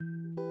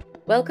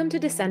Welcome to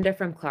Descender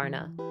from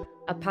Klarna,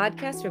 a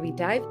podcast where we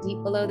dive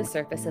deep below the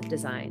surface of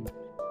design.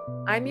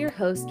 I'm your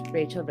host,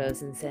 Rachel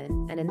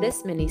Rosenson, and in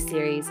this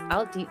mini-series,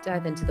 I'll deep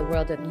dive into the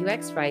world of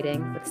UX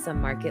writing with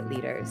some market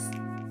leaders.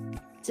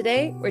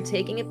 Today, we're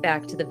taking it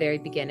back to the very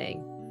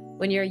beginning.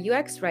 When you're a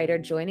UX writer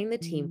joining the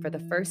team for the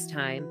first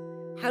time,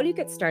 how do you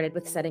get started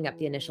with setting up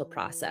the initial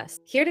process?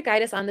 Here to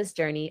guide us on this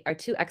journey are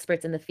two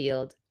experts in the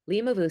field,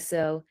 Lee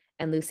Mavuso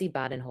and Lucy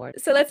Badenhorst.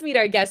 So let's meet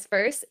our guests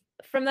first.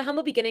 From the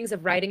humble beginnings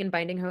of writing and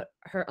binding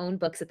her own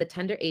books at the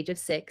tender age of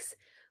 6,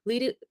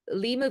 Lee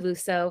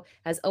Mavuso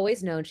has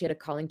always known she had a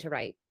calling to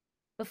write.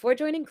 Before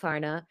joining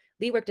Klarna,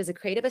 Lee worked as a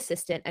creative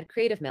assistant at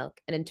Creative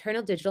Milk, an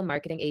internal digital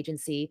marketing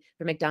agency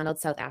for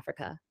McDonald's South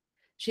Africa.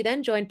 She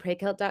then joined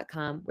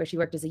Prekilt.com, where she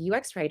worked as a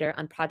UX writer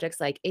on projects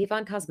like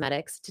Avon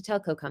Cosmetics to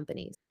telco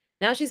companies.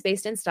 Now she's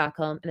based in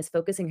Stockholm and is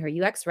focusing her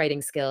UX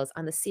writing skills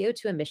on the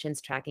CO2 emissions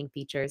tracking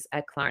features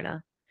at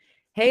Klarna.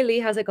 Hey, Lee,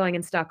 how's it going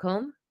in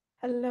Stockholm?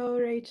 Hello,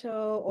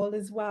 Rachel. All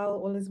is well.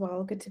 All is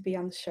well. Good to be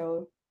on the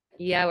show.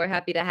 Yeah, we're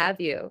happy to have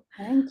you.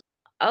 Thank you.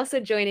 Also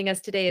joining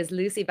us today is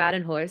Lucy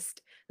Badenhorst,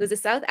 who's a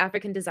South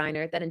African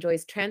designer that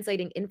enjoys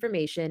translating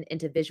information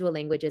into visual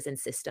languages and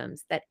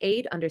systems that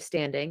aid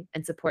understanding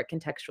and support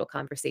contextual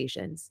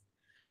conversations.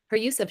 Her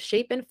use of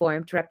shape and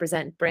form to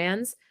represent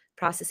brands,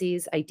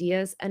 processes,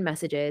 ideas, and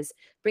messages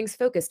brings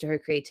focus to her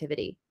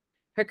creativity.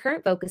 Her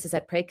current focus is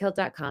at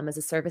Prekilt.com as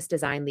a service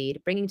design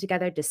lead, bringing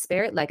together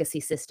disparate legacy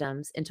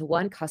systems into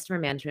one customer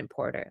management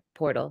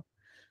portal.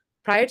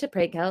 Prior to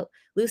Prekilt,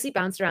 Lucy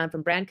bounced around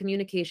from brand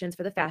communications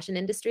for the fashion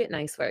industry at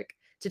Nicework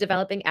to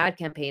developing ad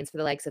campaigns for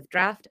the likes of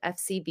Draft,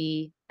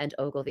 FCB, and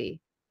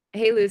Ogilvy.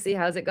 Hey, Lucy,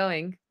 how's it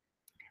going?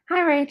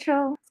 Hi,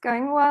 Rachel. It's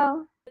going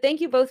well. Thank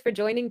you both for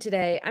joining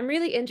today. I'm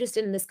really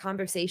interested in this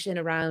conversation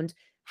around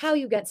how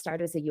you get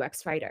started as a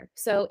UX writer.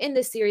 So in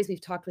this series,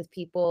 we've talked with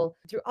people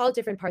through all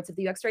different parts of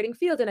the UX writing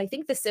field. And I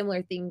think the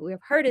similar thing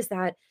we've heard is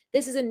that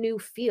this is a new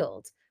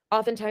field.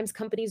 Oftentimes,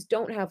 companies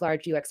don't have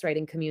large UX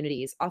writing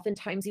communities.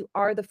 Oftentimes, you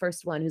are the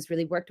first one who's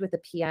really worked with a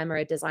PM or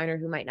a designer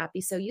who might not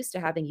be so used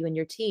to having you in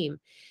your team.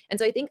 And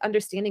so I think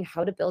understanding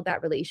how to build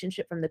that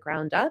relationship from the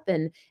ground up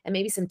and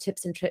maybe some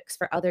tips and tricks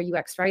for other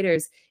UX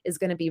writers is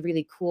going to be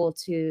really cool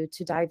to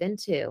dive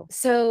into.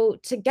 So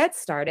to get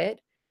started,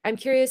 I'm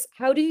curious,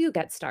 how do you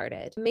get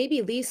started?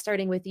 Maybe Lee,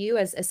 starting with you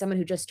as someone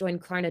who just joined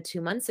Klarna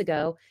 2 months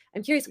ago,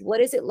 I'm curious, what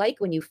is it like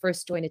when you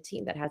first join a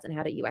team that hasn't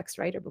had a UX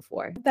writer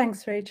before?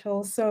 Thanks,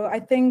 Rachel. So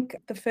I think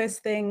the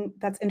first thing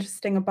that's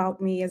interesting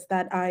about me is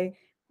that I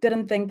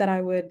didn't think that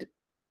I would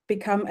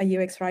become a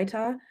UX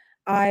writer.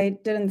 I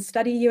didn't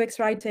study UX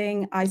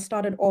writing. I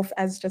started off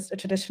as just a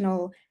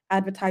traditional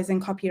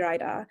advertising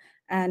copywriter.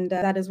 And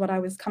that is what I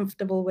was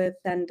comfortable with.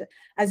 And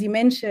as you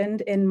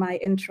mentioned in my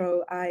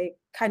intro, I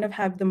kind of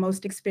have the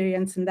most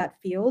experience in that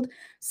field.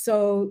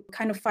 So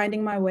kind of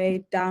finding my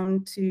way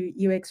down to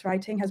UX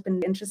writing has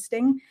been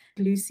interesting.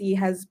 Lucy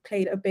has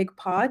played a big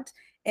part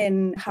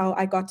in how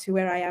I got to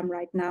where I am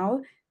right now.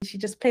 She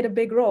just played a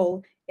big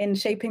role in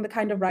shaping the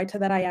kind of writer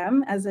that I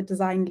am as a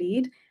design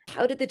lead.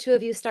 How did the two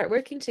of you start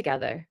working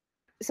together?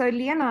 So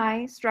Lee and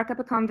I struck up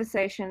a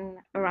conversation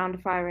around a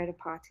fire at a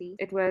party.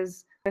 It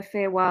was a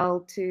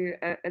farewell to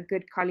a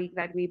good colleague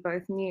that we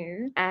both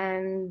knew.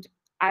 And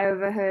I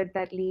overheard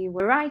that Lee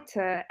was a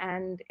writer,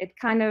 and it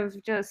kind of,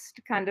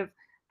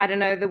 I don't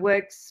know, the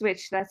work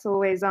switch that's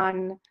always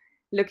on,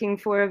 looking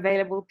for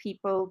available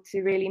people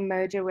to really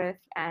merge with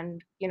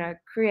and,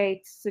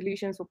 create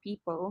solutions for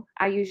people.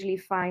 I usually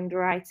find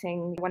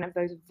writing one of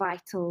those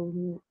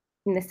vital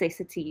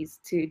necessities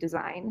to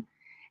design.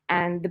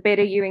 And the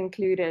better you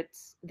include it,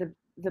 the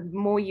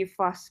more you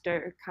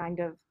foster kind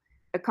of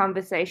a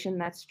conversation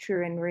that's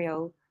true and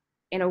real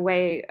in a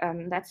way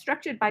that's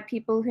structured by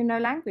people who know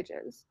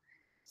languages.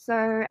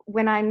 So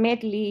when I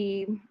met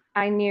Lee,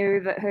 I knew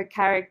that her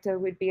character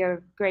would be a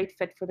great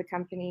fit for the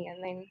company.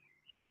 And then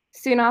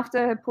soon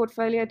after, her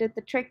portfolio did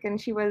the trick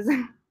and she was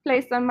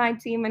placed on my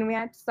team, and we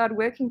had to start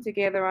working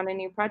together on a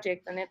new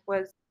project. And it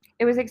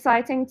was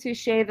exciting to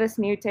share this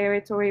new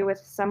territory with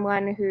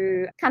someone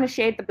who kind of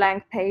shared the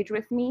blank page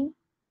with me.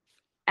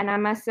 And I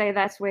must say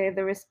that's where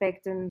the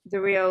respect and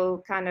the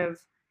real kind of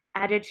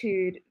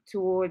attitude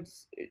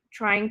towards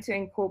trying to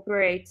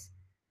incorporate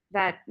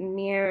that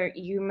near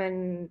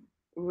human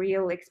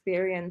real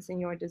experience in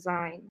your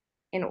design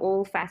in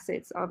all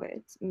facets of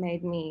it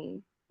made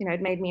me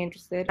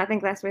interested. I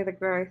think that's where the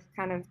growth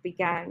kind of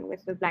began,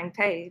 with the blank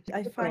page.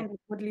 I find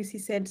what Lucy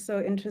said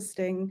so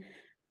interesting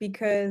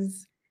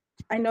because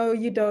I know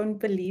you don't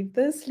believe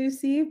this,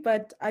 Lucy,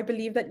 but I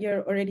believe that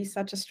you're already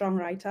such a strong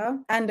writer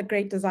and a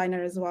great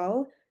designer as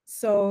well.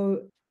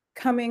 So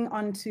coming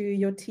onto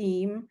your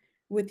team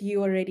with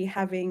you already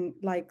having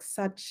like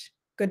such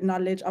good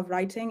knowledge of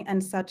writing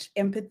and such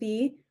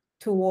empathy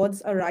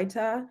towards a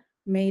writer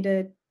made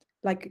it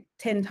like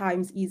 10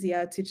 times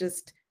easier to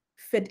just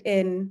fit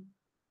in.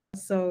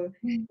 So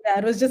yeah,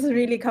 it was just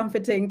really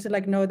comforting to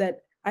like know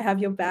that I have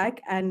your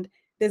back and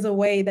there's a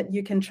way that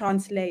you can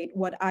translate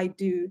what I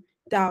do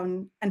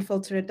down and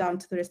filter it down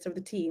to the rest of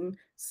the team.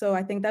 So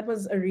I think that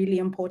was a really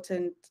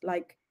important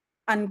like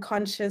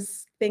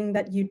unconscious thing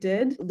that you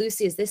did.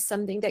 Lucy, is this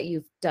something that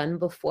you've done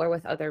before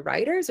with other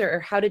writers, or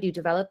how did you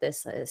develop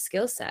this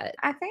skill set?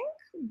 I think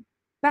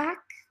back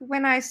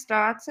when I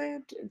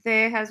started,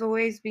 there has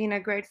always been a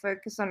great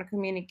focus on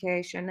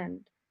communication and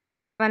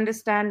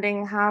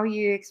understanding how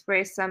you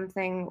express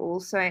something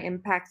also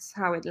impacts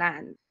how it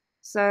lands.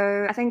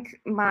 So I think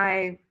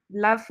my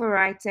love for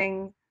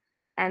writing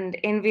and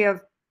envy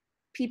of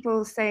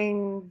people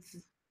saying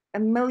a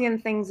million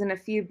things in a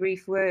few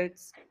brief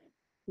words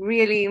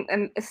really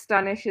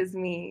astonishes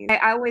me.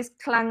 I always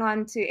clung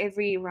on to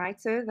every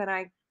writer that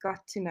I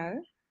got to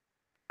know.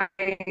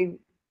 I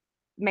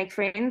make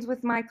friends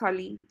with my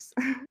colleagues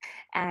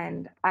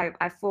and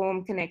I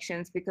form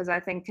connections because I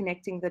think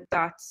connecting the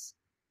dots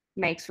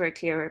makes for a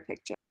clearer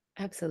picture.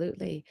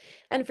 Absolutely.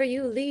 And for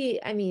you, Lee,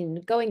 I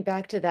mean, going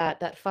back to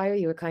that fire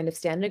you were kind of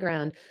standing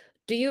around,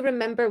 do you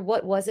remember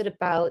what was it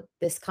about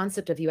this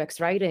concept of UX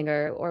writing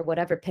or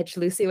whatever pitch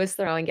Lucy was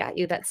throwing at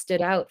you that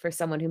stood out for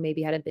someone who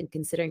maybe hadn't been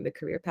considering the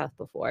career path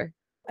before?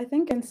 I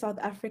think in South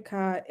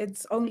Africa,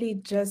 it's only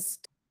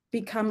just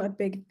become a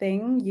big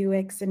thing,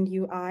 UX and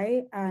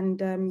UI,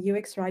 and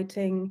UX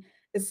writing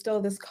is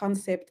still this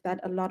concept that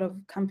a lot of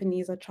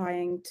companies are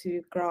trying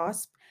to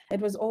grasp.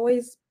 It was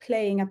always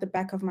playing at the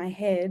back of my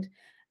head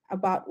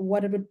about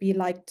what it would be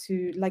like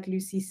to, like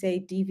Lucy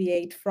said,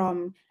 deviate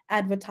from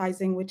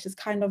advertising, which is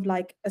kind of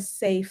like a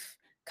safe,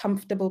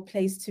 comfortable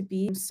place to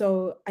be.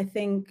 So I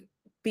think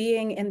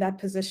being in that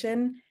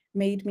position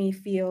made me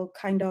feel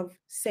kind of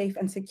safe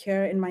and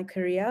secure in my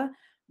career.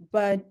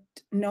 But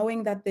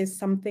knowing that there's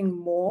something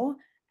more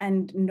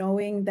and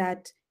knowing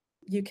that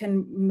you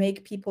can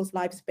make people's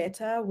lives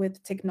better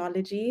with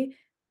technology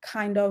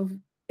kind of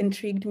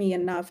intrigued me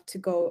enough to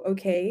go,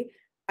 okay,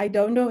 I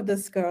don't know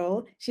this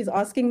girl. She's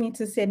asking me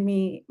to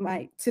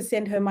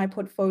send her my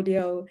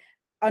portfolio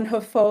on her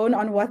phone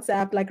on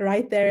WhatsApp, like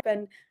right there.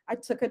 And I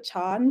took a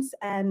chance,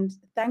 and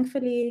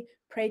thankfully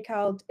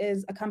Preekeld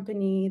is a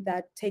company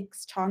that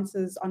takes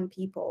chances on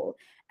people.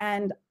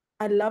 And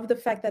I love the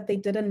fact that they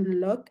didn't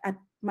look at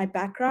my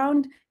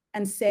background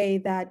and say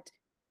that,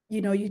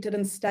 you know, you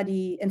didn't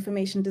study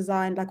information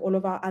design like all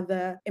of our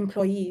other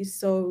employees,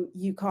 so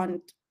you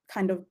can't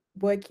kind of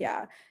work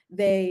here.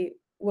 They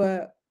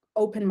were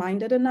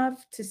open-minded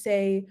enough to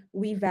say,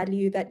 we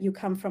value that you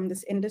come from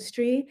this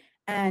industry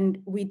and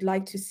we'd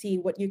like to see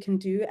what you can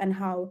do and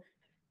how.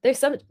 There's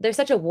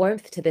such a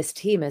warmth to this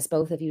team as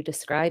both of you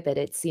describe it.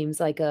 It seems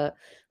like a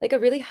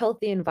really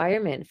healthy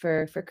environment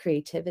for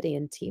creativity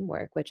and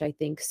teamwork, which I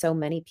think so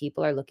many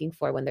people are looking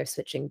for when they're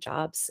switching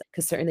jobs.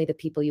 Because certainly the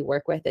people you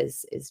work with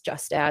is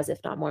just as, if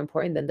not more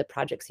important than the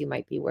projects you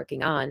might be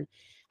working on.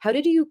 How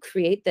did you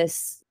create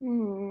this?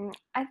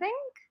 I think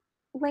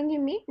when you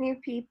meet new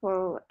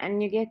people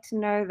and you get to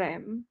know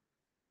them,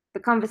 the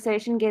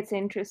conversation gets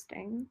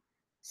interesting.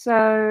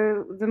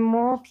 So the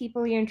more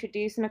people you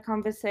introduce in a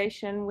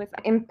conversation with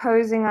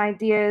imposing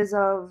ideas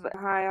of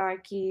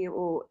hierarchy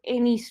or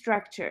any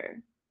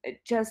structure,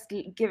 just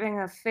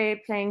giving a fair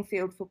playing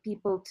field for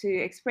people to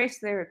express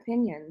their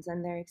opinions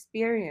and their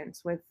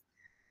experience with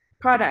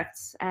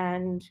products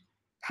and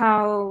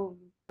how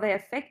they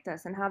affect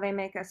us and how they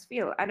make us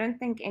feel. I don't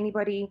think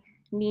anybody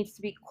needs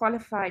to be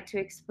qualified to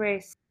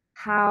express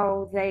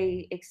how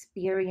they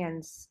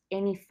experience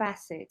any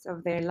facets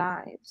of their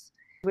lives.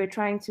 We're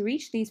trying to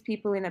reach these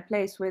people in a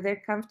place where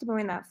they're comfortable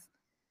enough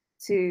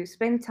to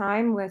spend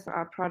time with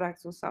our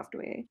products or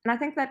software. And I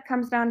think that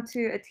comes down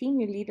to a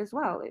team you lead as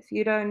well. If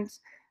you don't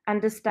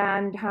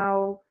understand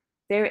how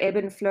their ebb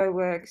and flow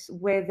works,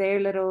 where their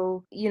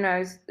little,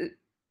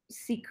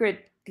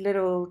 secret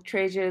little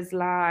treasures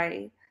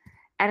lie,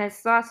 and it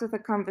starts with a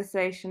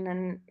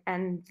conversation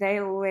and they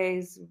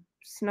always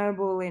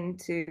snowball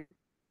into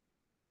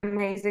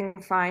amazing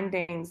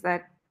findings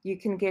that you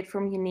can get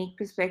from unique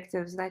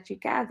perspectives that you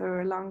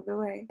gather along the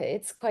way.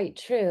 It's quite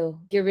true.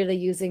 You're really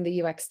using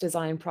the UX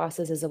design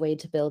process as a way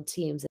to build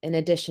teams in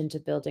addition to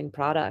building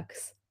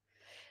products.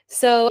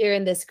 So you're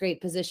in this great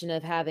position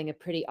of having a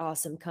pretty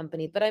awesome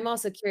company, but I'm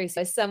also curious,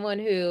 as someone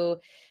who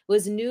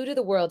was new to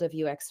the world of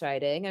UX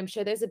writing, I'm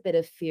sure there's a bit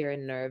of fear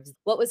and nerves.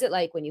 What was it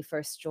like when you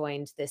first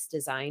joined this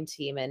design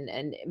team?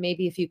 And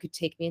maybe if you could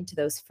take me into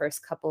those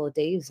first couple of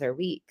days or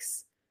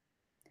weeks.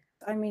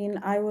 I mean,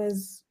 I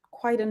was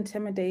quite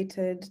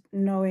intimidated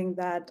knowing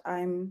that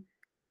I'm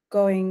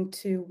going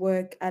to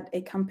work at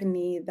a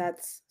company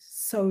that's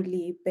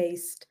solely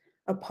based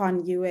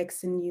upon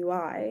UX and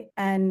UI.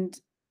 And,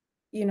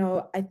 you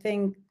know, I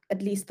think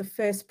at least the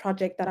first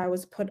project that I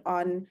was put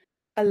on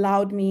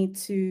allowed me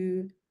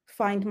to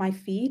find my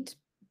feet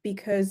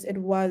because it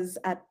was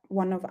at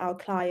one of our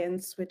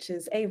clients, which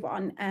is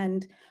Avon.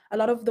 And a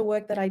lot of the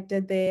work that I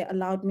did there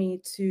allowed me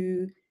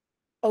to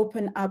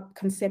open up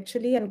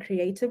conceptually and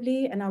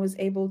creatively, and I was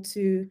able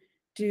to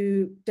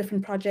do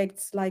different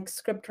projects like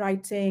script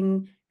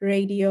writing,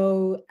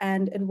 radio,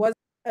 and it was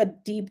a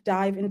deep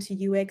dive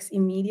into UX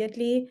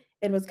immediately.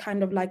 It was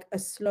kind of like a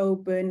slow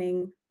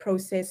burning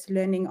process,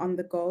 learning on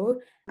the go.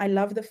 I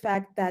love the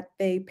fact that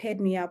they paired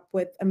me up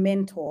with a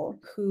mentor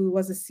who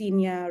was a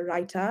senior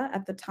writer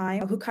at the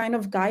time, who kind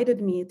of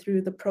guided me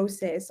through the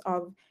process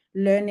of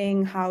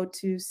learning how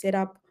to set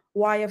up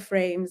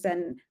wireframes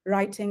and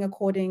writing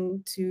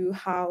according to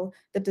how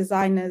the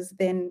designers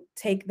then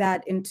take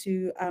that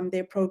into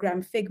their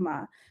program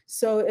Figma.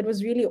 So it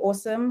was really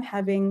awesome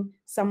having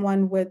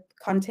someone with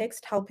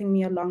context helping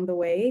me along the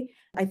way.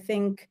 I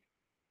think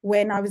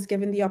when I was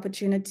given the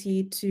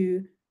opportunity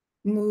to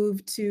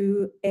move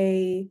to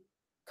a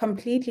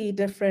completely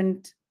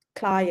different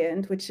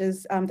client, which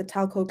is the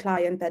telco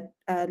client that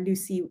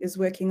Lucy is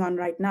working on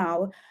right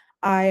now,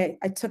 I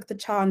took the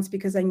chance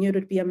because I knew it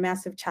would be a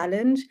massive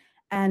challenge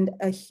and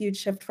a huge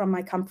shift from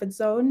my comfort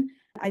zone.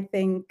 I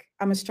think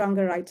I'm a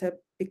stronger writer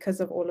because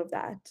of all of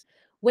that.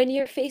 When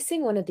you're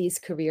facing one of these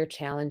career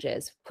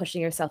challenges,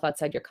 pushing yourself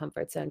outside your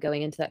comfort zone,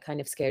 going into that kind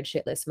of scared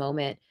shitless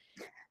moment,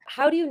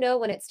 how do you know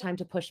when it's time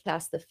to push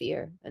past the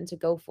fear and to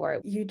go for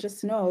it? You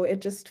just know, it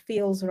just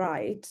feels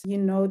right. You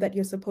know that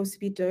you're supposed to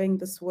be doing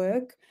this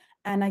work.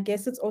 And I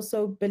guess it's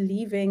also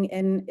believing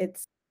in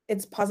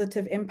its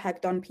positive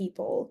impact on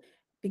people,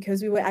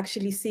 because we were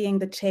actually seeing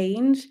the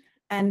change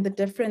and the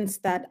difference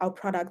that our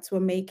products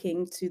were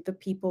making to the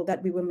people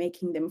that we were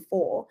making them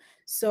for.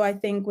 So I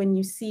think when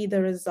you see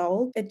the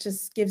result, it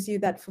just gives you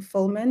that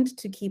fulfillment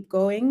to keep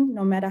going,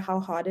 no matter how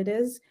hard it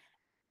is.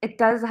 It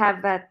does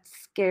have that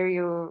scare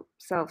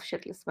yourself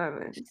shitless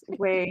moment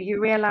where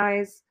you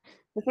realize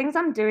the things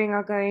I'm doing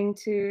are going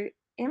to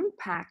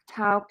impact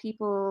how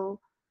people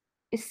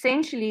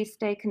essentially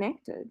stay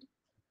connected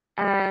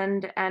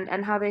and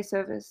how they're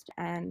serviced.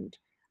 And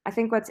I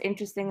think what's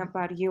interesting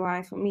about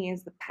UI for me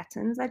is the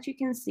patterns that you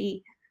can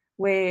see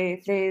where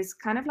there's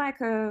kind of like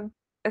a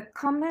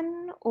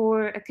common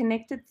or a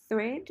connected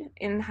thread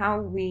in how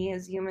we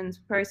as humans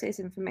process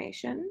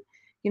information.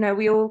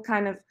 We all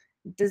kind of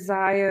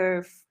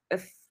desire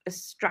a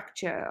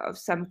structure of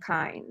some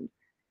kind.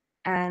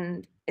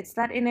 And it's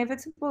that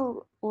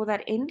inevitable or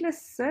that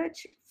endless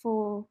search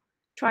for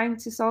trying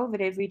to solve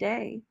it every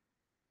day.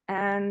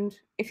 And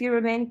if you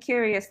remain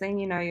curious, then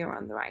you know you're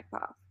on the right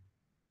path.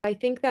 I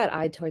think that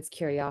eye towards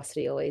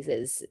curiosity always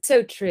is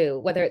so true,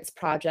 whether it's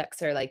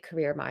projects or like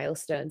career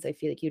milestones. I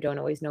feel like you don't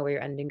always know where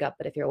you're ending up,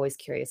 but if you're always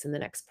curious in the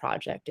next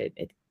project,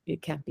 it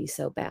can't be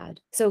so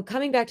bad. So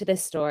coming back to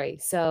this story,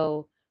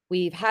 so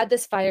we've had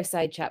this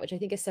fireside chat, which I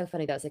think is so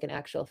funny. That was like an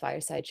actual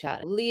fireside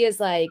chat. Leah's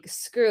like,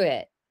 screw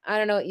it. I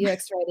don't know what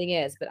UX writing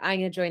is, but I'm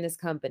going to join this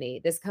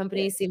company. This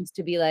company seems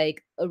to be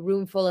like a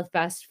room full of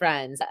best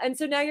friends. And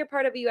so now you're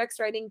part of a UX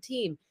writing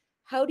team.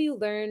 How do you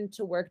learn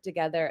to work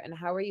together and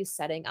how are you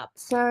setting up?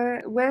 So,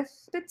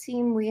 with the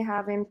team we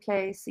have in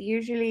place,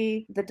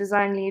 usually the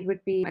design lead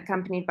would be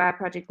accompanied by a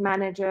project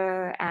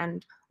manager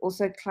and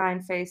also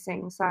client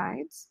facing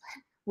sides,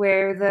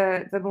 where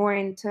the more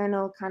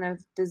internal kind of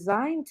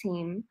design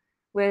team,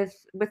 with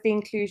the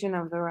inclusion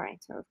of the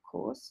writer, of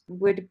course,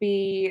 would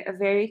be a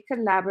very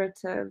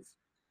collaborative,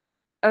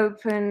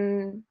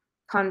 open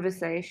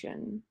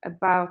conversation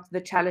about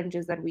the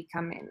challenges that we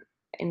come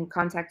in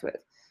contact with.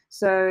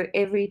 So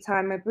every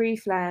time a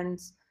brief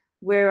lands,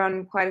 we're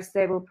on quite a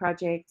stable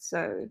project.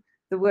 So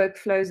the work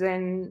flows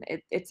in,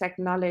 it's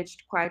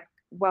acknowledged quite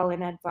well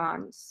in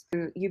advance.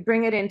 You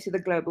bring it into the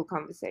global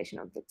conversation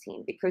of the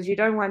team because you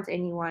don't want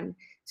anyone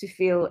to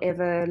feel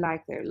ever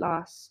like they're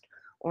lost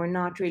or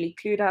not really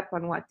clued up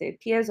on what their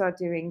peers are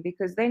doing,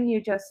 because then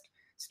you just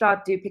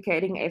start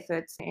duplicating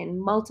efforts in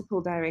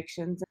multiple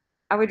directions.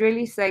 I would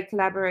really say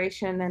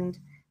collaboration and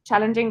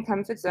challenging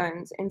comfort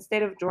zones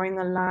instead of drawing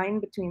a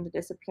line between the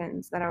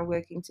disciplines that are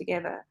working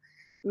together.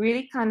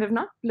 Really kind of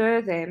not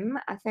blur them,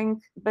 I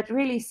think, but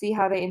really see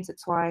how they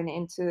intertwine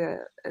into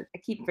I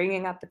keep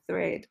bringing up the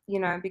thread,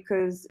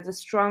 because the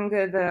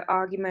stronger the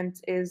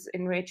argument is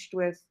enriched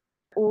with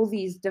all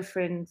these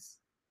different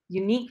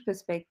unique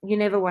perspectives, you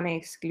never want to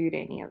exclude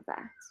any of that.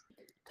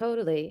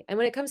 Totally. And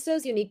when it comes to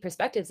those unique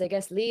perspectives, I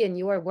guess, Lee, in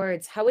your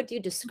words, how would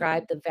you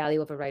describe the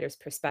value of a writer's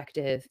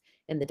perspective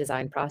in the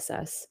design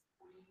process?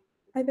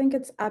 I think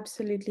it's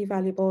absolutely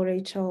valuable,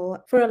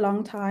 Rachel. For a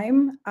long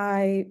time,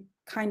 I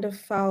kind of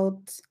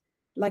felt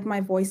like my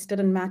voice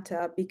didn't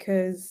matter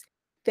because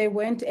there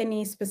weren't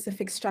any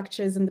specific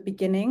structures in the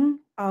beginning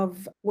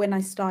of when I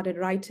started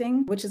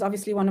writing, which is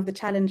obviously one of the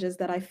challenges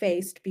that I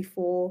faced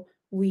before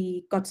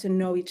we got to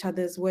know each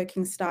other's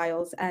working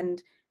styles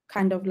and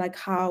kind of like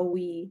how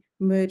we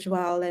merge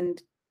well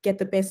and get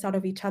the best out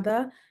of each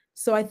other.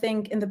 So I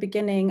think in the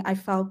beginning, I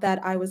felt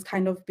that I was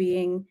kind of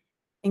being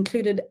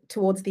included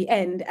towards the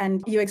end,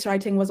 and UX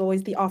writing was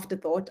always the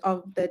afterthought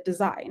of the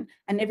design,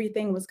 and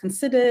everything was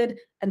considered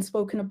and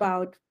spoken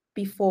about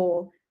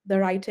before the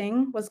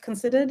writing was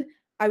considered.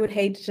 I would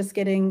hate just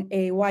getting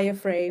a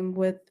wireframe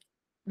with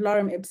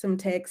lorem ipsum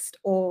text,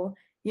 or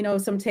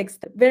some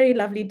text that very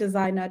lovely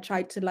designer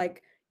tried to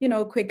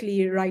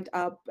quickly write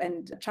up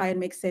and try and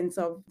make sense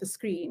of the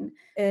screen.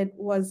 It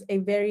was a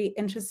very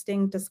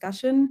interesting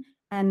discussion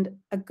and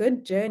a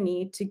good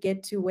journey to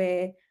get to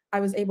where I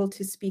was able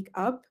to speak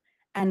up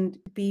and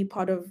be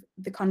part of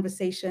the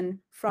conversation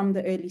from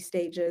the early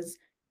stages,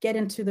 get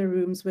into the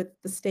rooms with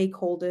the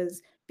stakeholders,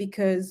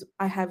 because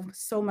I have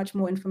so much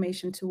more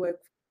information to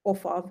work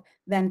off of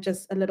than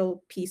just a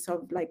little piece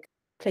of like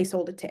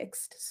placeholder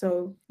text.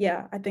 So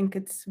yeah, I think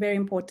it's very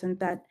important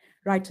that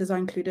writers are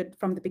included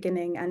from the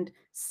beginning and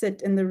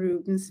sit in the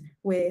rooms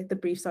where the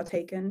briefs are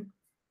taken.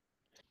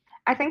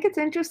 I think it's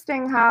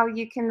interesting how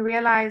you can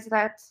realize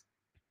that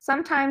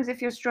sometimes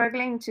if you're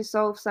struggling to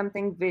solve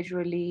something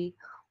visually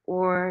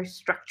or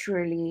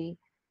structurally,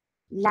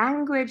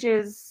 language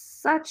is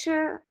such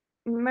a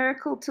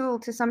miracle tool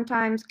to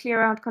sometimes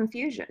clear out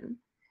confusion.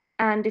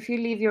 And if you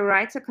leave your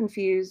writer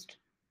confused,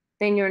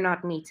 then you're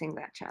not meeting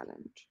that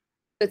challenge.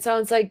 It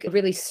sounds like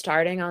really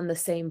starting on the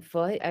same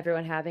foot,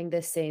 everyone having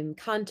the same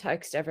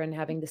context, everyone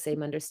having the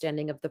same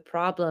understanding of the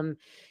problem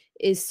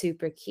is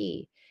super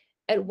key.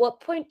 At what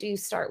point do you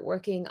start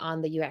working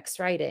on the UX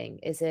writing?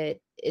 Is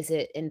it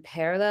in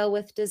parallel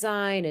with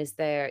design? Is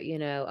there,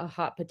 a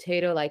hot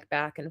potato like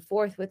back and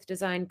forth with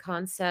design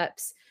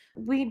concepts?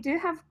 We do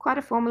have quite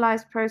a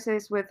formalized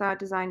process with our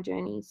design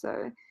journey.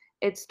 So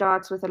it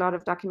starts with a lot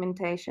of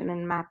documentation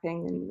and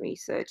mapping and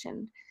research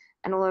and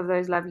all of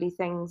those lovely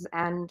things.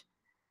 And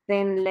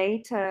then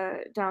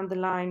later down the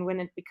line, when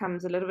it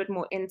becomes a little bit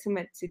more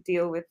intimate to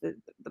deal with the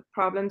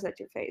problems that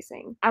you're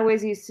facing, I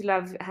always used to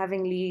love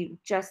having Lee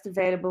just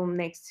available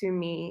next to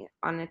me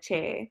on a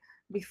chair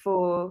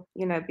before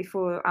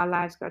our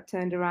lives got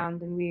turned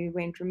around and we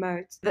went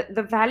remote.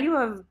 The value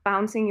of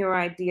bouncing your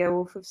idea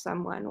off of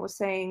someone or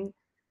saying,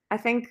 I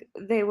think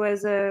there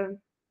was a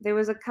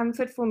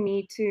comfort for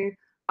me to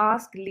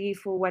ask Lee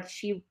for what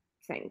she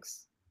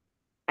thinks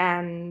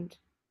and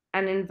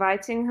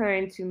inviting her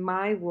into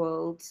my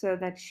world so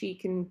that she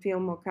can feel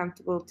more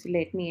comfortable to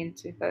let me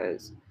into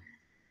hers.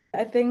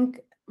 I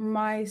think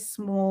my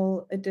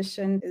small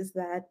addition is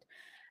that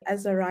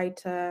as a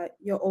writer,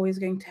 you're always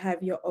going to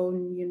have your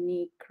own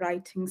unique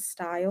writing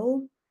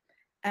style.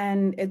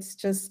 And it's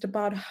just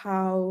about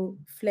how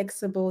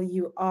flexible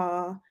you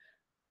are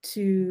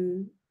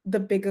to the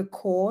bigger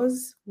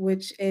cause,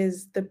 which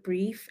is the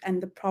brief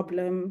and the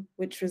problem,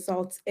 which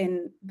results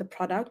in the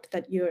product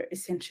that you're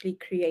essentially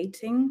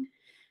creating.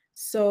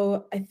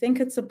 So I think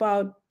it's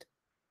about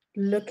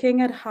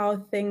looking at how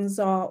things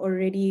are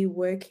already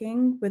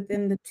working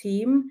within the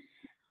team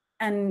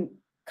and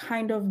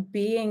kind of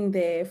being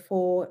there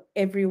for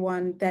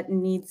everyone that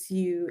needs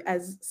you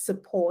as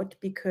support,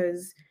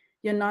 because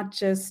you're not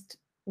just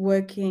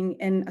working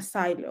in a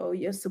silo,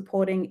 you're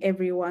supporting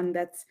everyone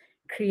that's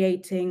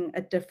creating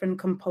a different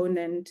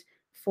component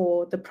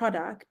for the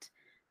product.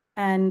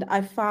 And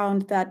I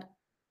found that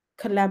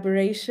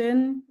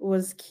collaboration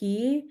was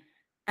key,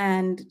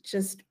 and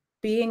just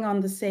being on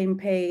the same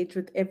page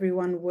with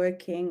everyone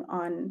working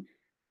on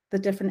the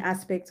different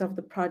aspects of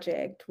the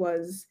project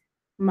was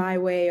my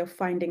way of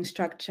finding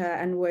structure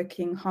and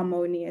working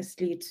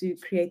harmoniously to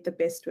create the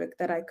best work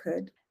that I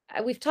could.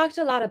 We've talked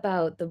a lot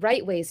about the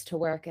right ways to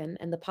work and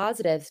the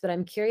positives, but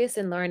I'm curious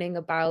in learning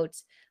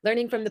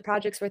from the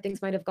projects where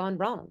things might have gone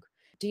wrong.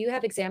 Do you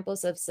have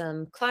examples of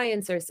some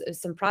clients or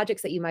some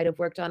projects that you might have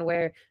worked on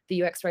where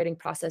the UX writing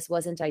process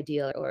wasn't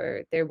ideal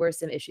or there were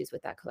some issues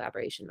with that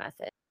collaboration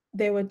method?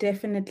 There were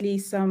definitely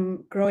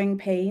some growing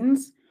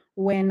pains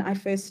when I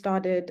first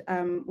started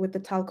with the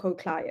telco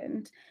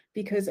client,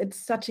 because it's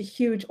such a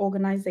huge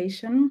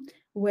organization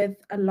with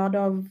a lot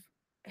of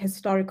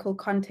historical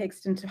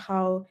context into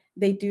how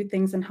they do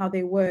things and how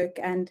they work.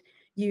 And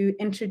you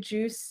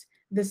introduce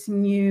this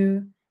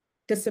new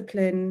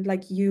discipline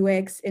like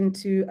UX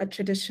into a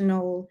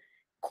traditional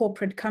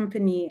corporate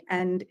company,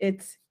 and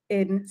it's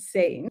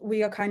insane.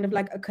 We are kind of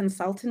like a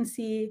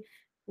consultancy.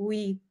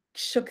 We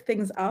shook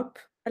things up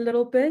a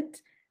little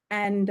bit,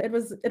 and it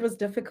was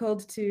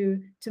difficult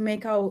to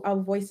make our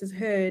voices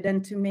heard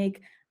and to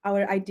make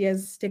our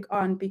ideas stick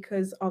on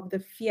because of the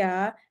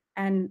fear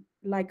and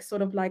like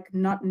sort of like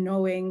not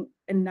knowing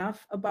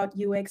enough about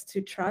UX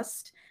to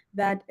trust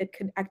that it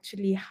could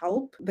actually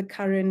help the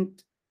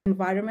current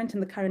environment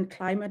and the current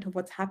climate of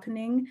what's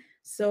happening.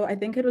 So I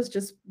think it was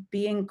just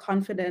being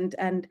confident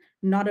and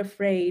not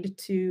afraid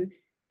to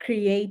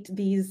create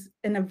these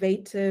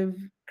innovative,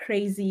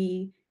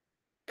 crazy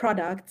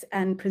products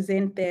and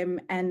present them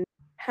and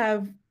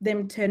have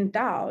them turned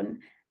down.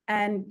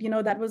 And,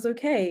 that was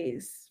okay.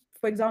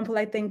 For example,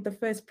 I think the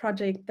first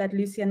project that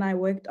Lucy and I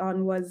worked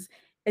on was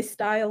a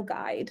style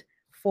guide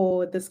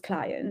for this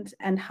client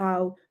and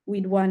how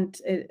we'd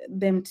want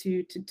them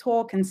to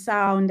talk and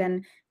sound,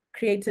 and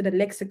created a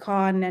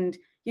lexicon and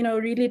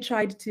really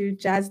tried to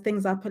jazz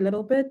things up a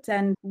little bit.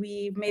 And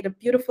we made a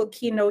beautiful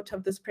keynote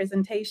of this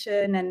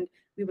presentation, and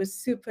we were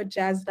super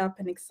jazzed up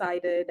and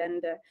excited,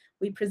 and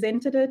we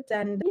presented it,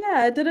 and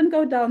yeah, it didn't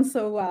go down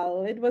so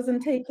well. It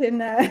wasn't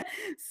taken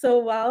so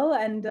well.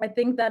 And I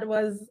think that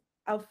was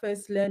our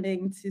first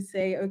learning to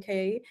say,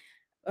 okay,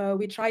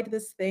 we tried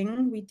this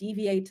thing, we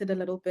deviated a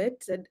little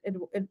bit.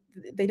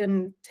 They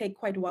didn't take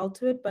quite well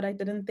to it, but I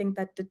didn't think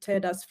that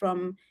deterred us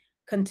from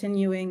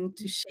continuing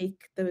to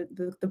shake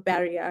the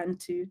barrier and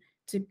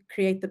to to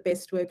create the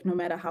best work, no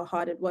matter how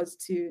hard it was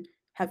to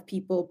have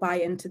people buy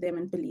into them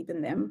and believe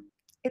in them.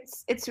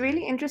 It's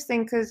really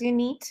interesting because you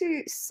need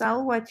to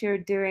sell what you're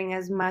doing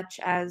as much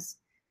as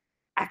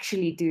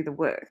actually do the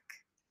work.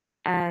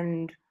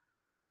 And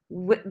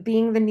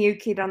being the new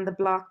kid on the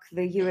block,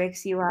 the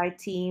UX UI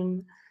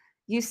team,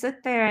 you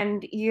sit there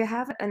and you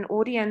have an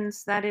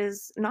audience that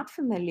is not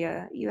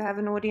familiar. You have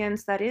an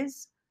audience that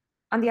is,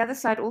 on the other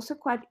side, also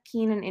quite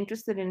keen and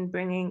interested in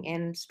bringing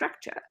in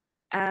structure.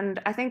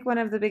 And I think one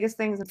of the biggest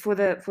things for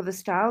the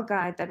style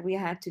guide that we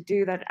had to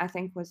do that I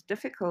think was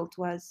difficult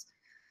was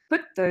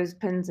put those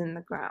pins in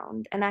the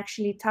ground and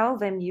actually tell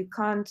them you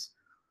can't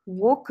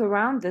walk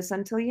around this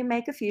until you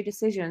make a few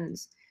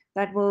decisions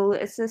that will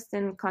assist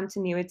in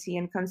continuity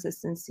and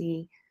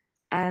consistency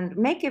and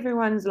make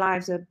everyone's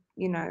lives a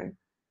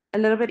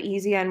little bit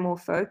easier and more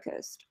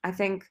focused. I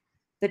think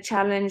the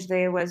challenge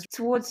there was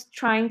towards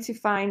trying to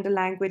find a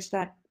language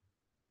that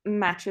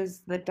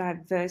matches the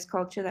diverse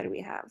culture that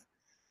we have,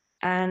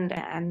 and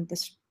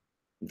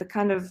the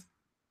kind of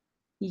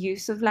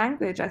use of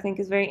language I think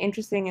is very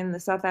interesting in the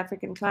South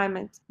African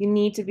climate. You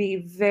need to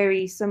be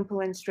very simple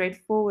and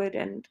straightforward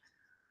and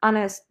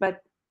honest,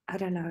 but I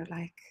don't know,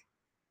 like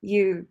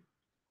you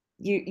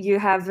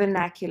have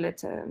vernacular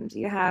terms,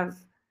 you have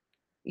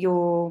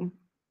your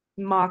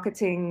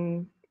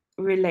marketing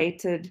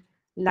related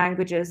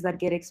languages that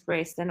get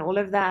expressed, and all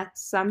of that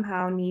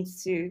somehow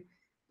needs to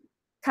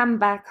come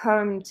back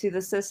home to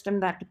the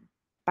system that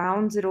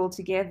bounds it all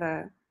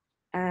together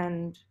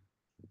and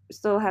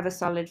still have a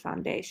solid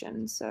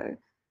foundation. So,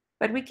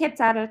 but we kept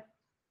at it.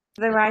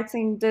 The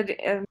writing did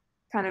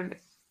kind of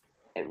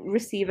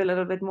receive a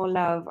little bit more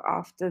love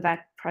after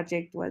that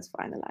project was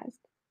finalized.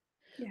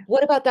 Yeah.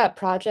 What about that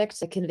project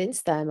to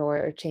convince them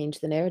or change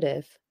the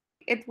narrative?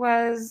 It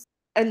was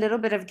a little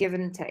bit of give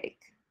and take.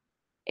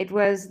 It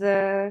was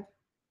the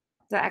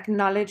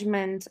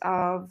acknowledgement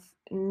of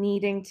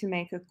needing to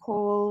make a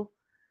call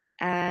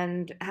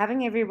and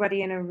having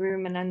everybody in a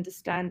room and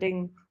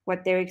understanding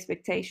what their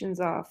expectations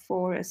are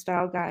for a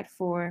style guide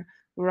for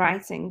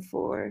writing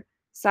for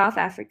South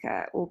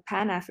Africa or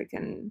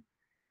Pan-African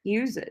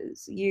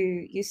users.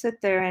 You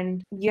sit there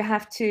and you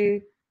have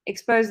to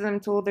expose them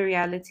to all the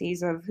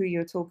realities of who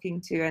you're talking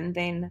to, and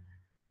then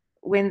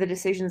when the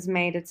decision's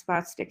made, it's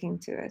about sticking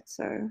to it.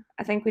 So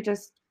I think we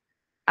just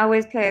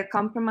always play a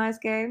compromise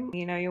game.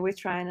 You know, you always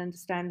try and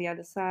understand the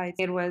other side.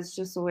 It was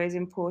just always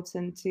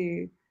important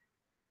to,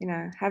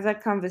 have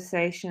that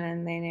conversation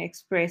and then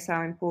express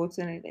how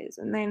important it is.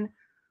 And then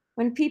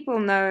when people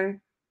know,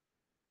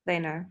 they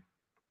know.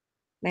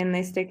 Then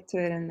they stick to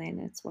it, and then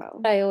it's well.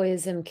 I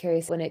always am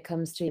curious when it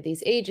comes to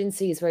these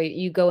agencies where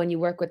you go and you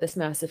work with this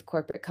massive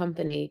corporate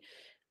company,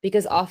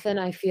 because often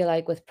I feel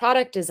like with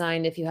product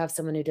design, if you have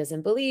someone who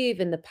doesn't believe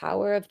in the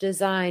power of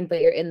design,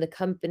 but you're in the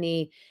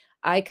company,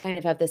 I kind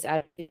of have this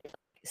attitude,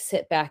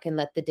 sit back and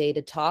let the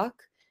data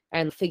talk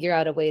and figure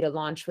out a way to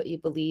launch what you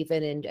believe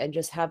in, and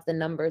just have the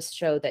numbers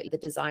show that the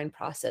design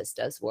process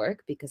does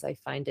work, because I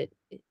find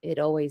it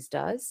always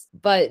does.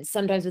 But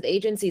sometimes with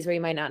agencies where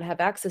you might not have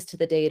access to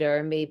the data,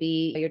 or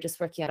maybe you're just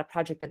working on a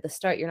project at the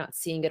start, you're not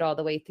seeing it all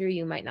the way through,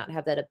 you might not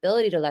have that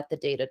ability to let the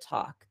data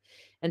talk.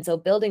 And so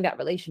building that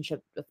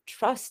relationship of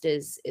trust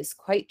is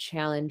quite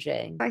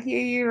challenging. I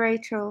hear you,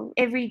 Rachel.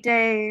 Every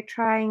day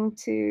trying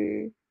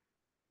to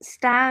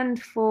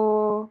stand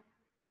for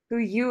who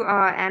you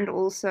are and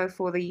also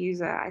for the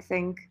user. I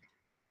think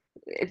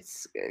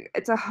it's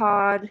a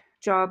hard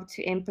job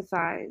to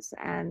empathize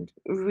and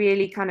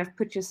really kind of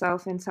put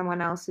yourself in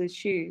someone else's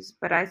shoes.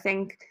 But I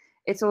think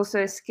it's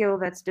also a skill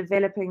that's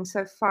developing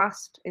so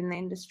fast in the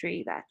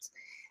industry that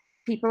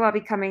people are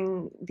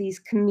becoming these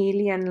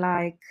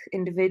chameleon-like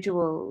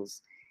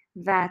individuals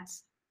that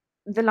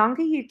the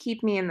longer you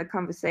keep me in the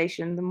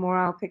conversation, the more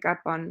I'll pick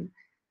up on,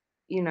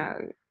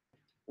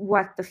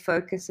 what the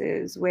focus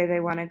is, where they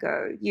want to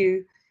go.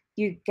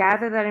 You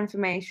gather that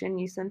information,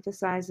 you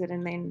synthesize it,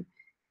 and then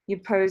you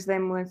pose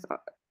them with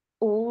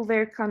all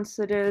their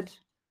considered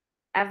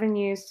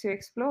avenues to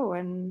explore.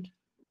 And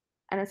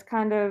it's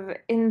kind of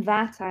in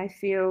that I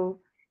feel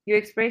you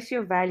express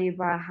your value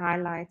by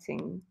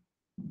highlighting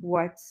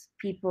what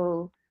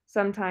people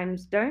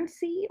sometimes don't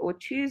see or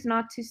choose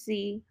not to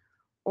see,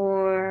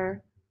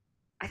 or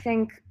I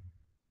think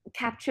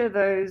capture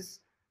those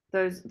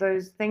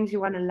things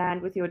you want to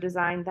land with your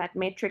design that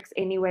metrics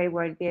anyway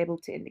won't be able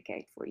to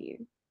indicate for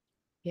you.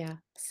 Yeah.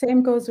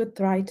 Same goes with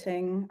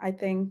writing, I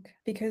think,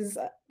 because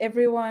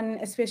everyone,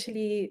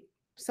 especially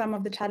some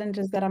of the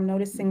challenges that I'm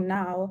noticing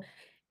now,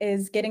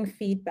 is getting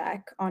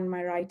feedback on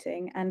my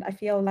writing. And I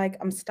feel like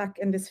I'm stuck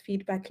in this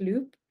feedback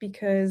loop,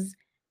 because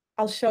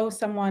I'll show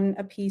someone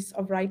a piece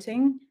of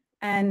writing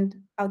and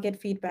I'll get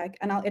feedback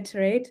and I'll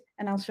iterate,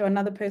 and I'll show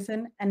another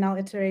person and I'll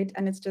iterate.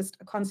 And it's just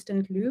a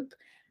constant loop.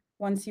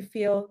 Once you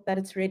feel that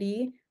it's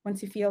ready,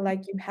 once you feel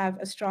like you have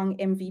a strong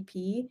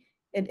MVP,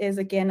 it is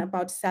again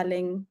about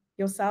selling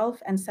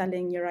yourself and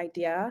selling your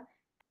idea.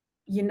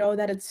 You know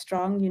that it's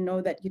strong, you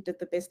know that you did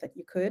the best that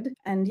you could.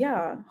 And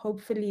yeah,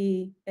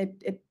 hopefully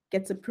it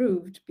gets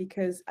approved,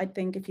 because I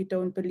think if you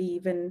don't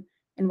believe in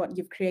in what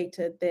you've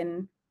created,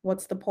 then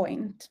what's the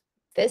point?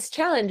 This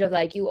challenge of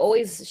like, you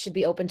always should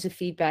be open to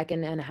feedback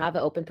and have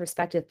an open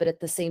perspective, but at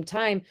the same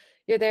time,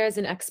 you're there as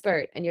an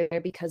expert and you're there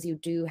because you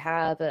do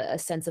have a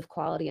sense of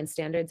quality and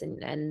standards,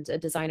 and a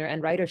designer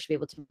and writer should be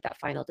able to make that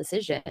final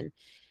decision.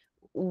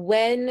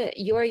 When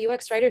you're a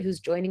UX writer who's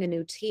joining a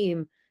new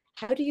team,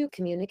 how do you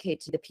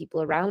communicate to the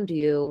people around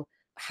you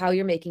how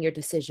you're making your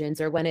decisions,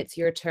 or when it's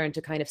your turn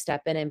to kind of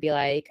step in and be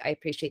like, I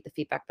appreciate the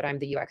feedback, but I'm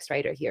the UX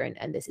writer here,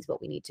 and this is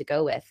what we need to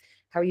go with?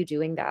 How are you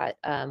doing that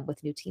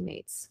with new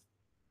teammates?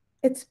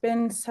 It's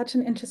been such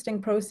an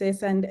interesting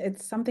process, and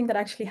it's something that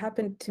actually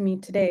happened to me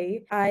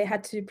today. I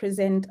had to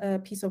present a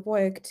piece of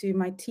work to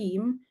my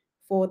team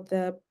for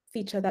the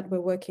feature that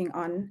we're working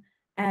on.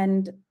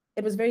 And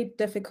it was very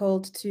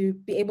difficult to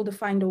be able to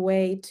find a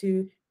way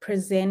to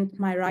present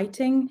my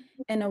writing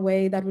in a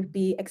way that would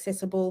be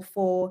accessible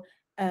for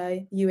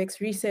a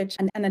UX research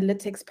and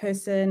analytics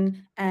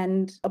person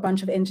and a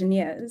bunch of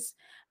engineers,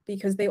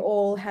 because they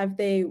all have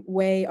their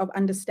way of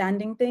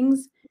understanding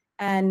things.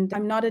 And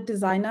I'm not a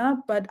designer,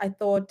 but I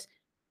thought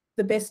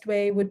the best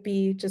way would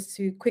be just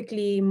to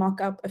quickly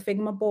mock up a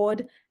Figma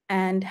board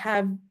and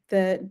have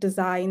the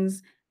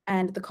designs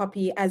and the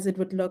copy as it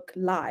would look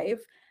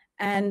live.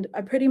 And I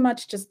pretty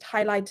much just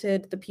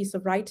highlighted the piece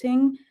of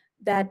writing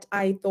that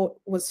I thought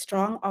was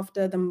strong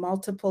after the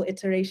multiple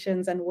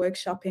iterations and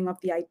workshopping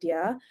of the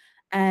idea,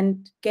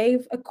 and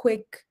gave a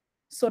quick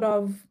sort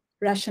of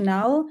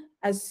rationale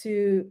as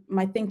to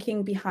my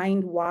thinking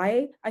behind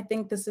why I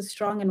think this is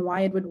strong and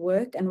why it would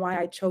work and why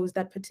I chose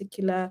that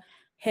particular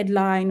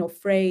headline or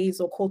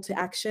phrase or call to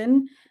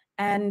action.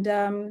 And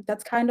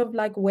that's kind of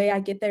like where I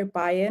get their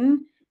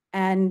buy-in,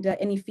 and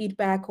any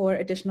feedback or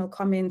additional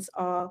comments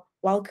are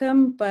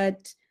welcome.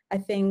 But I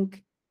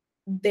think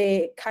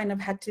there kind of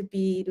had to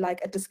be like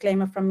a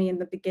disclaimer from me in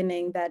the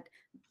beginning that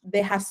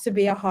there has to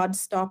be a hard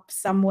stop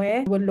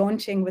somewhere. We're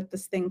launching with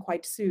this thing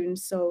quite soon,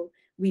 so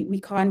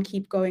we can't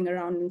keep going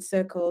around in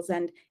circles.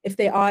 And if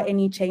there are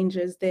any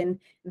changes,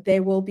 then they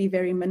will be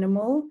very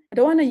minimal. I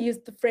don't want to use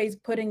the phrase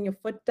putting your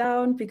foot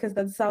down because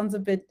that sounds a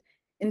bit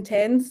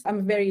intense. I'm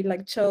a very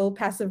like chill,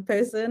 passive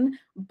person,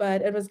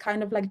 but it was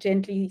kind of like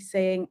gently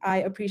saying,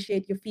 I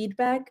appreciate your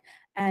feedback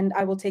and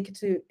I will take it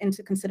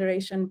into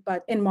consideration,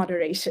 but in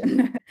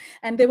moderation.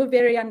 And they were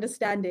very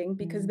understanding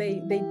because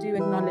they do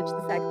acknowledge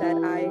the fact that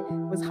I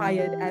was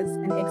hired as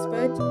an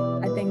expert.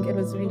 I think it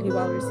was really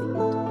well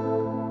received.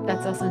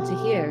 That's awesome to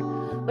hear.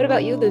 What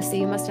about you, Lucy?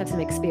 You must have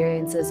some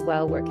experience as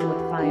well working with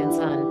clients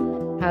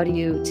on how do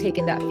you take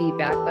in that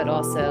feedback, but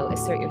also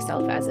assert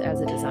yourself as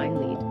a design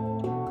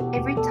lead.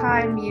 Every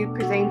time you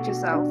present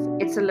yourself,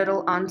 it's a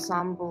little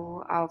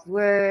ensemble of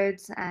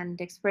words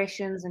and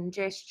expressions and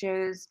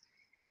gestures.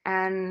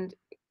 And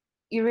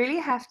you really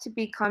have to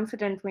be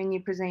confident when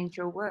you present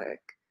your work.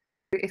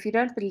 If you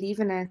don't believe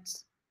in it,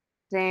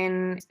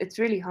 then it's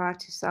really hard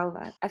to sell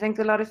that. I think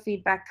a lot of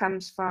feedback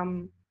comes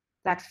from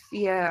that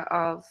fear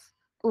of,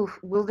 oh,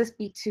 will this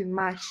be too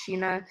much? You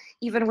know,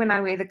 even when I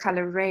wear the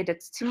color red,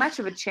 it's too much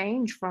of a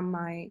change from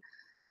my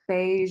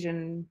beige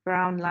and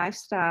brown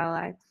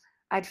lifestyle.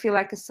 I'd feel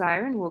like a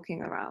siren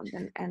walking around.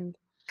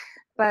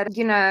 But,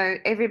 you know,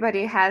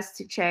 everybody has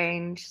to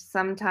change.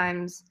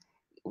 Sometimes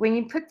when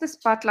you put the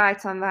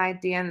spotlight on the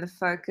idea and the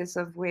focus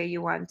of where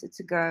you want it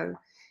to go,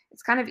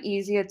 it's kind of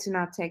easier to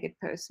not take it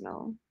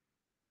personal.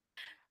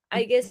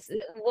 I guess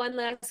one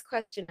last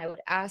question I would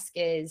ask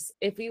is,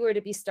 if we were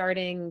to be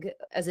starting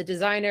as a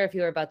designer, if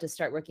you were about to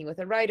start working with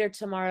a writer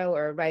tomorrow,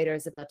 or a writer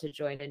is about to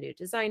join a new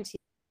design team,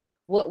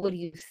 what would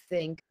you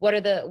think? What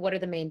are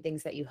the main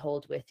things that you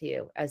hold with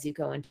you as you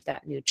go into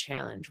that new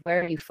challenge?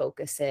 Where are you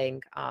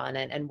focusing on,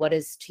 and what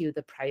is to you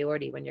the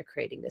priority when you're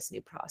creating this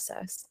new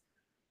process?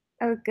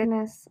 Oh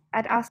goodness,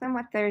 I'd ask them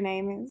what their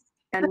name is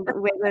and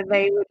whether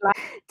they would like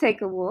to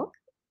take a walk.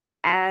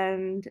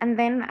 And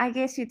then I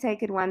guess you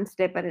take it one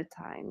step at a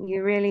time.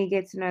 You really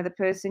get to know the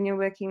person you're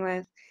working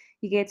with.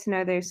 You get to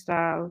know their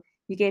style.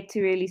 You get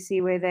to really see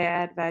where they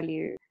add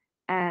value.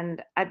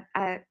 And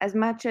I, as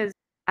much as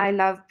I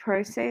love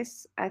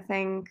process, I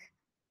think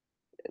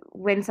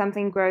when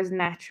something grows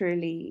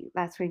naturally,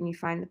 that's when you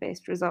find the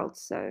best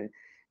results. So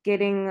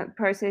getting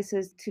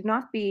processes to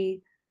not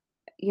be,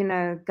 you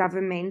know,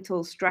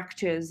 governmental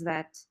structures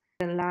that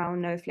allow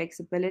no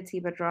flexibility,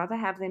 but rather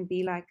have them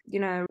be like, you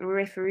know, a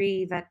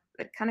referee that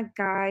kind of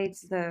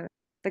guides the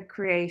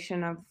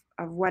creation of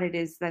what it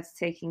is that's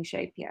taking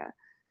shape here.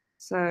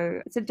 So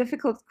it's a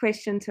difficult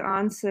question to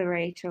answer,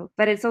 Rachel,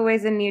 but it's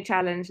always a new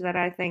challenge that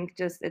I think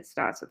just it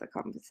starts with a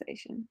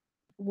conversation.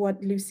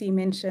 What Lucy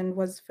mentioned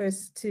was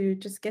first to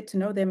just get to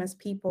know them as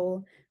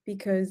people,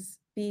 because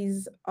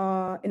these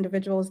are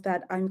individuals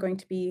that I'm going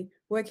to be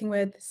working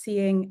with,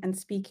 seeing and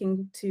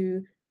speaking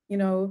to, you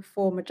know,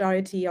 for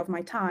majority of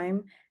my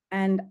time.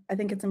 And I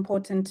think it's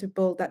important to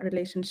build that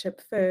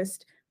relationship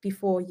first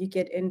before you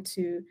get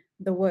into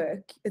the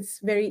work. It's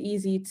very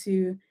easy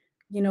to,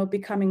 you know,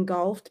 become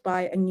engulfed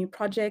by a new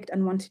project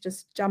and want to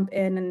just jump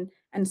in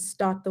and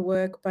start the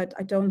work. But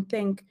I don't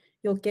think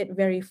you'll get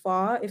very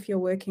far if you're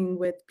working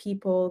with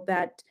people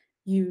that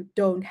you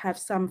don't have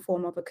some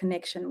form of a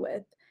connection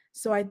with.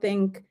 So I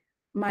think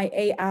my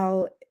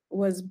AL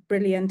was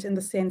brilliant in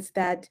the sense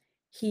that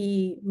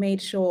he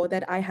made sure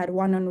that I had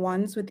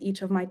one-on-ones with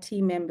each of my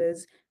team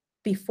members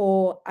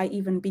before I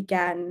even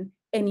began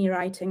any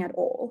writing at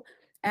all.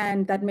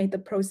 And that made the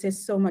process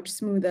so much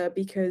smoother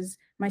because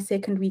my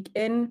second week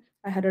in,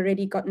 I had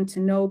already gotten to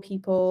know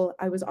people.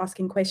 I was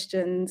asking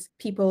questions.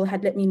 People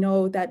had let me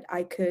know that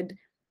I could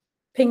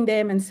ping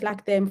them and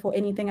Slack them for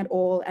anything at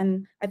all.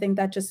 And I think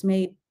that just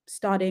made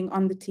starting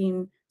on the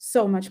team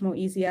so much more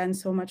easier and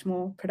so much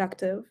more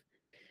productive.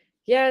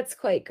 Yeah, it's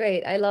quite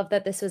great. I love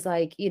that this was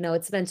like,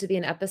 it's meant to be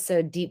an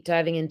episode deep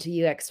diving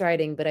into UX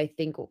writing, but I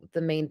think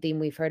the main theme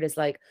we've heard is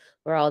like,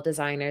 we're all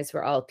designers,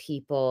 we're all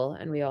people,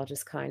 and we all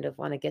just kind of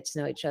want to get to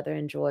know each other,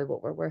 enjoy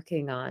what we're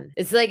working on.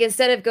 It's like,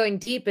 instead of going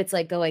deep, it's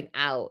like going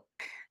out.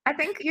 I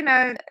think,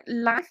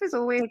 life is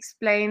always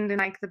explained in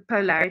like the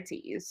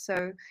polarities.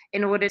 So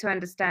in order to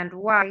understand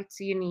white,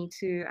 you need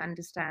to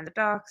understand the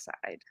dark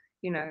side.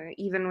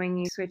 Even when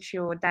you switch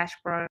your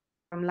dashboard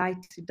from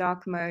light to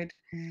dark mode,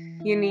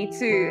 you need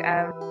to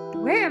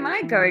where am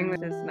I going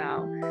with this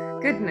now?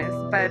 Goodness.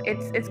 But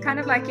it's kind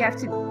of like you have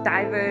to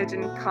diverge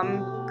and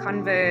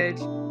converge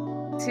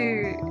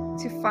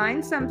to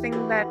find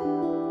something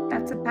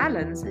that's a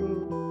balance,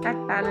 and that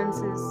balance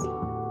is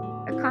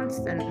a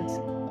constant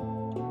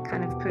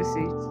kind of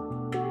pursuit.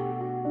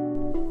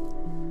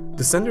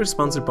 Descender is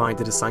sponsored by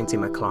the design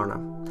team at Klarna.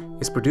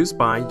 It's produced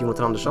by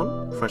Jonathan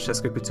Andersson,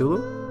 Francesca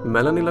Cthulhu,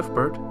 Melanie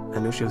Lefbert,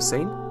 Anusha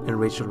Hussain, and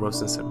Rachel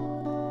Rosenson.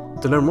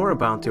 To learn more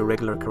about your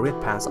regular career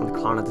paths on the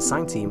Klarna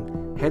design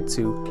team, head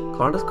to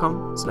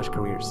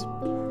klarna.com/careers.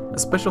 A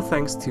special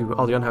thanks to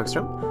Adrian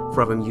Högström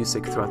for having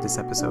music throughout this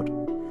episode.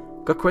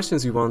 Got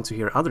questions you want to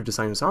hear other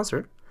designers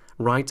answer?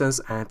 Write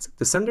us at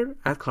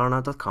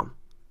descender@klarna.com.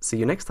 See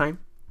you next time.